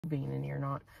and you're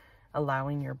not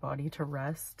allowing your body to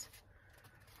rest.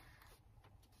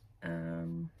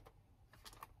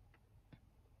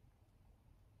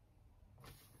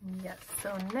 Yes,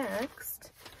 so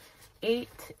next, 8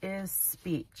 is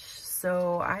speech.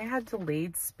 So I had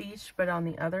delayed speech, but on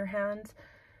the other hand,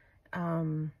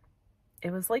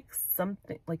 it was like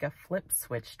something, like a flip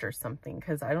switched or something,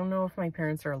 because I don't know if my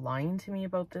parents are lying to me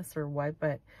about this or what,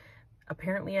 but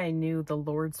apparently I knew the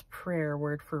Lord's Prayer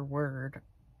word for word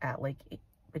at like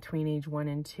between age 1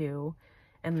 and 2,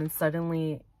 and then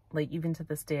suddenly, like even to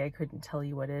this day, I couldn't tell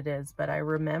you what it is, but I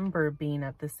remember being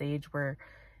at this age where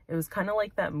it was kind of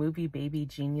like that movie Baby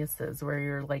Geniuses, where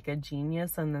you're like a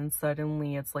genius and then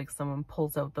suddenly it's like someone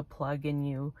pulls out the plug and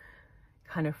you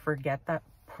kind of forget that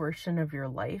portion of your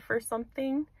life or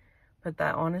something. But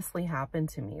that honestly happened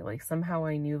to me. Like somehow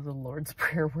I knew the Lord's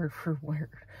Prayer word for word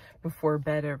before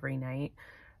bed every night,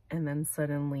 and then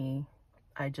suddenly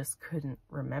I just couldn't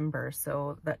remember.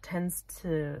 So that tends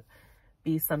to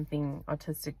be something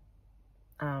autistic,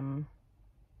 the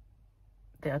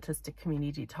autistic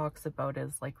community talks about,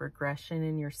 as like regression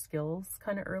in your skills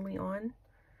kind of early on.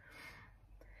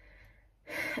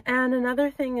 And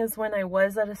another thing is, when I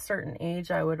was at a certain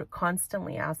age, I would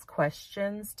constantly ask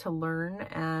questions to learn,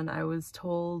 and I was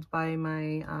told by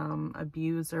my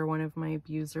abuser, one of my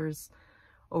abusers,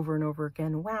 over and over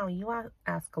again, wow, you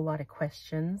ask a lot of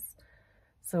questions.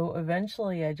 So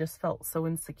eventually I just felt so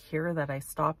insecure that I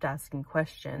stopped asking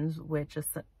questions, which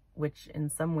in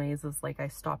some ways is like I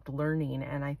stopped learning.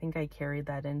 And I think I carried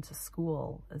that into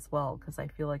school as well, because I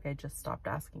feel like I just stopped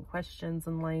asking questions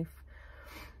in life.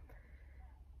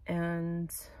 And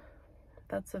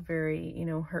that's a very, you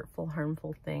know, hurtful,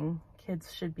 harmful thing.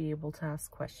 Kids should be able to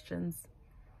ask questions.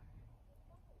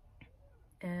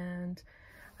 And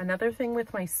another thing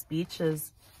with my speech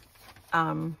is,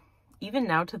 even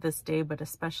now to this day, but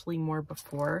especially more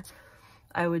before,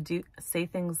 I would say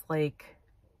things like,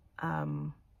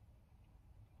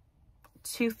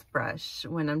 toothbrush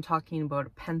when I'm talking about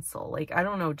a pencil. Like, I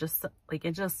don't know, just like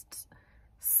it just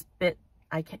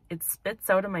it spits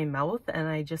out of my mouth and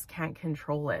I just can't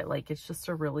control it. Like, it's just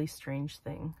a really strange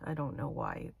thing. I don't know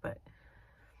why, but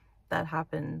that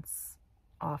happens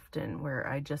often, where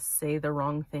I just say the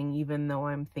wrong thing even though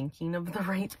I'm thinking of the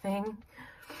right thing.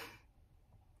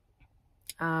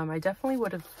 I definitely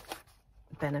would have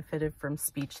benefited from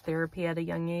speech therapy at a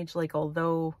young age. Like,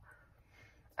 although,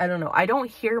 I don't know, I don't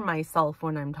hear myself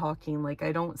when I'm talking. Like,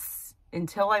 I don't,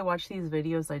 until I watch these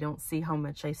videos, I don't see how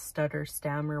much I stutter,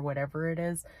 stammer, whatever it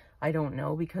is. I don't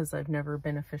know, because I've never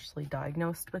been officially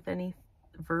diagnosed with any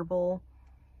verbal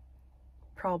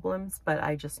problems, but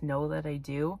I just know that I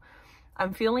do.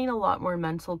 I'm feeling a lot more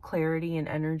mental clarity and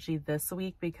energy this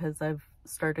week because I've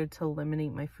started to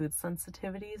eliminate my food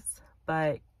sensitivities.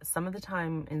 But some of the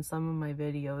time in some of my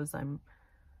videos, I'm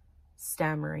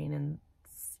stammering and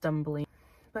stumbling.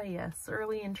 But yes,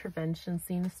 early intervention,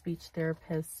 seeing a speech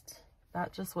therapist,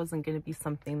 that just wasn't going to be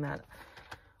something that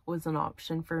was an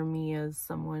option for me as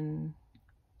someone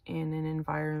in an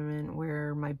environment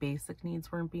where my basic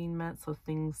needs weren't being met. So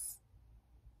things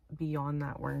beyond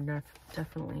that were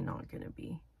definitely not going to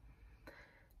be.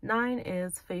 9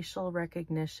 is facial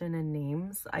recognition and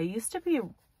names. I used to be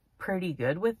pretty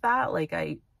good with that. Like,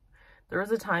 there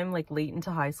was a time like late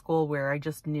into high school where I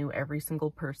just knew every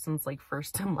single person's like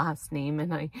first and last name,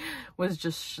 and I was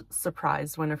just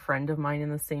surprised when a friend of mine in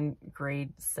the same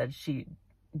grade said she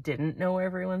didn't know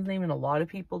everyone's name. And a lot of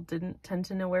people didn't tend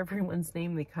to know everyone's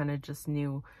name. They kind of just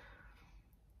knew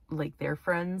like their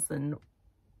friends and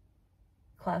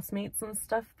classmates and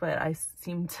stuff, but I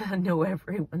seem to know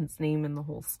everyone's name in the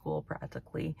whole school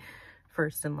practically,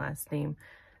 first and last name.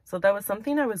 So that was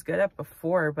something I was good at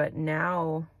before, but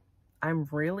now I'm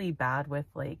really bad with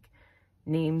like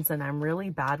names, and I'm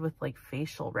really bad with like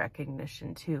facial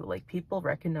recognition too. Like, people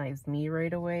recognize me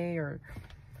right away,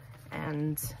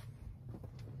 and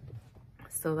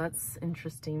so that's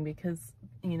interesting because,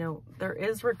 you know, there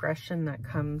is regression that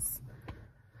comes.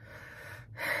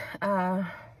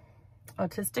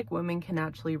 Autistic women can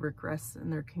actually regress in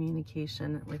their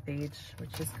communication with age,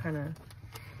 which is kind of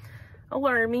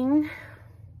alarming.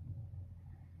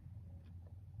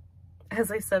 As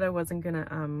I said, I wasn't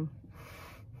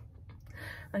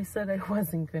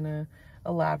gonna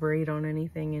elaborate on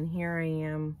anything, and here I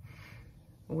am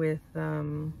with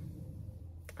I'm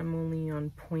only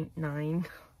on 0.9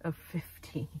 of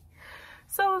 50,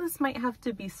 so this might have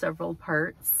to be several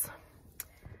parts.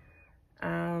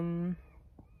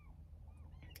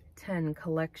 10,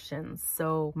 collections.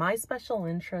 So my special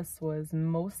interest was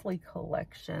mostly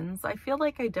collections. I feel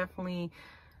like I definitely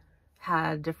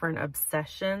had different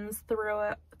obsessions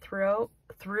throughout.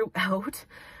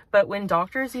 But when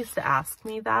doctors used to ask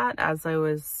me that, as I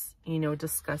was, you know,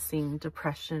 discussing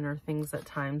depression or things at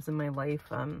times in my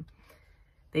life,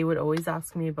 they would always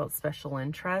ask me about special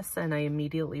interests, and I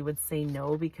immediately would say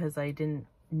no, because I didn't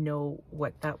know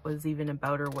what that was even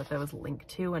about or what that was linked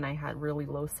to, and I had really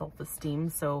low self-esteem.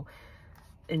 So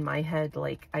in my head,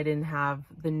 like, I didn't have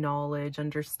the knowledge,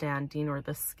 understanding, or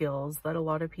the skills that a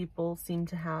lot of people seem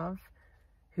to have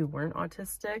who weren't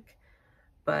autistic.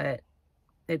 But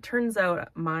it turns out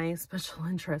my special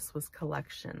interest was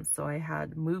collections. So I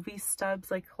had movie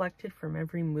stubs I collected from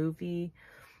every movie,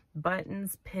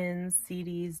 buttons, pins,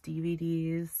 CDs,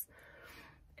 DVDs,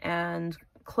 and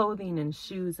clothing and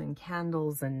shoes and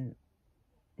candles and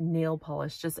nail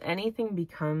polish. Just anything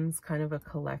becomes kind of a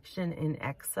collection in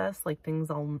excess, like things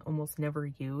I'll almost never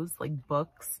use, like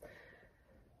books.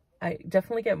 I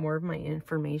definitely get more of my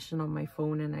information on my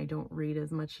phone, and I don't read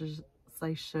as much as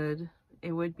I should.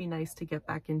 It would be nice to get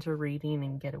back into reading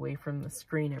and get away from the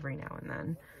screen every now and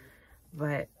then,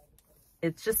 but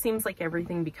it just seems like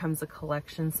everything becomes a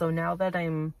collection. So now that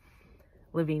I'm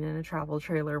living in a travel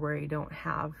trailer where I don't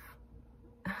have,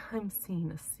 I'm seeing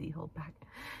a seal back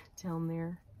down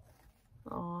there.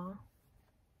 Aw.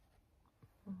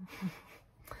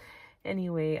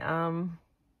 Anyway,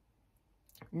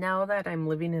 now that I'm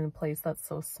living in a place that's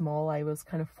so small, I was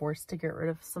kind of forced to get rid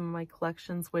of some of my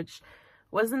collections, which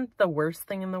wasn't the worst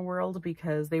thing in the world,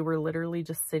 because they were literally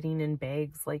just sitting in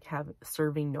bags, like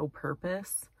serving no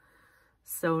purpose.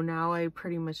 So now I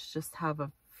pretty much just have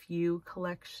a few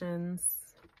collections,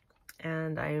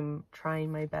 and I'm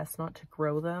trying my best not to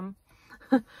grow them.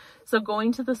 So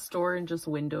going to the store and just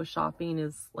window shopping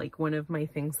is like one of my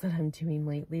things that I'm doing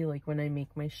lately, like when I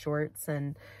make my shorts,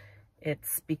 and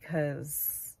it's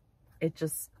because it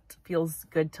just feels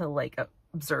good to like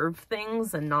observe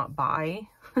things and not buy.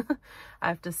 I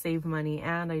have to save money,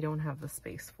 and I don't have the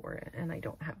space for it, and I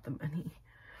don't have the money.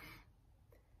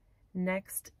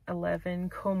 Next, 11,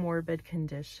 comorbid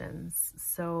conditions.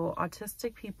 So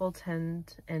autistic people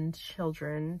and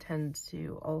children tend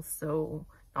to also,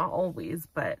 not always,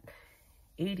 but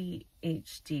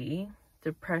ADHD,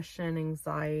 depression,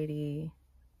 anxiety,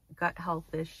 gut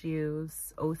health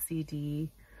issues, OCD.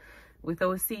 With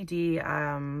OCD,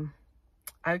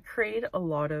 I create a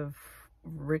lot of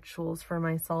rituals for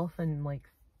myself, and like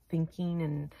thinking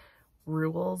and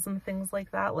rules and things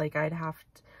like that. Like I'd have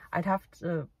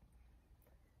to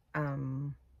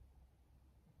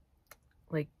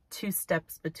like 2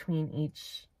 steps between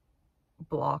each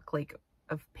block, like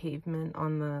of pavement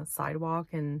on the sidewalk,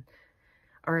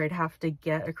 or I'd have to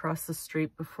get across the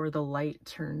street before the light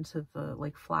turned to the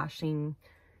like flashing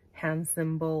hand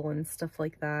symbol and stuff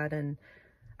like that. And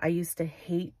I used to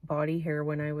hate body hair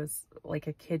when I was like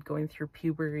a kid going through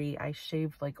puberty. I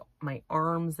shaved like my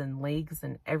arms and legs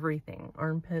and everything,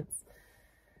 armpits.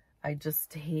 I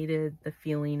just hated the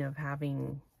feeling of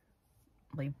having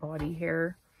like body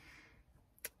hair.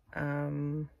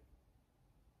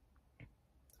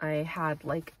 I had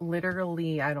like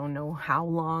literally, I don't know how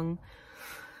long,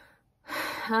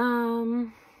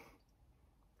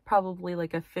 probably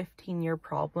like a 15-year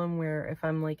problem, where if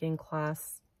I'm like in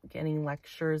class getting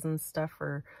lectures and stuff,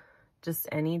 or just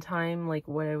any time, like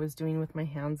what I was doing with my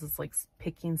hands is like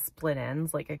picking split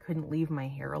ends, like I couldn't leave my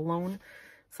hair alone.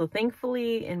 So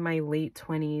thankfully in my late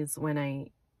 20s, when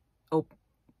I,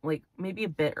 like maybe a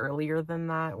bit earlier than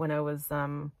that, when I was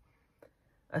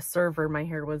a server, my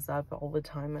hair was up all the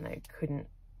time, and I couldn't,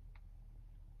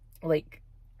 like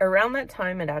around that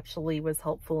time it actually was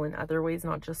helpful in other ways,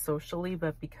 not just socially,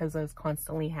 but because I was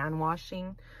constantly hand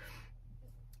washing,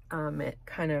 it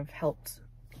kind of helped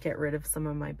get rid of some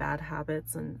of my bad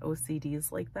habits and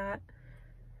OCDs like that.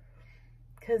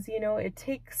 Because, you know, it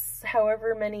takes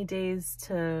however many days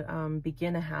to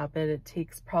begin a habit, it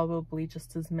takes probably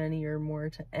just as many or more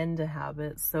to end a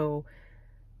habit. So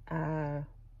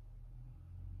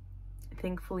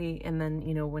thankfully, and then,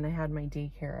 you know, when I had my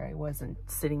daycare, I wasn't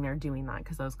sitting there doing that,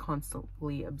 because I was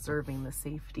constantly observing the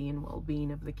safety and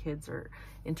well-being of the kids, or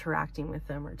interacting with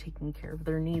them, or taking care of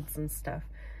their needs and stuff,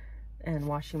 and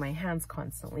washing my hands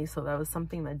constantly. So that was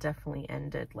something that definitely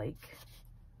ended like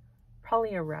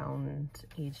probably around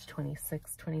age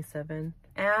 26, 27.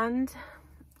 And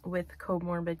with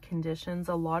comorbid conditions,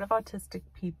 a lot of autistic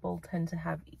people tend to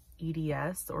have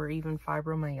EDS or even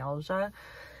fibromyalgia.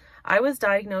 I was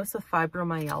diagnosed with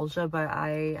fibromyalgia, but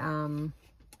I am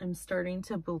starting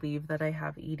to believe that I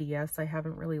have EDS. I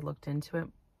haven't really looked into it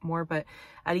more, but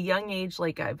at a young age,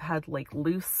 like I've had like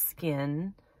loose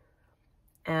skin,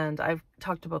 and I've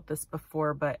talked about this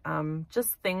before, but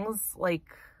just things like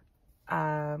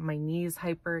my knees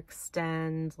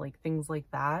hyperextend, like things like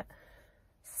that.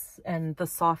 And the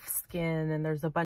soft skin, and there's a bunch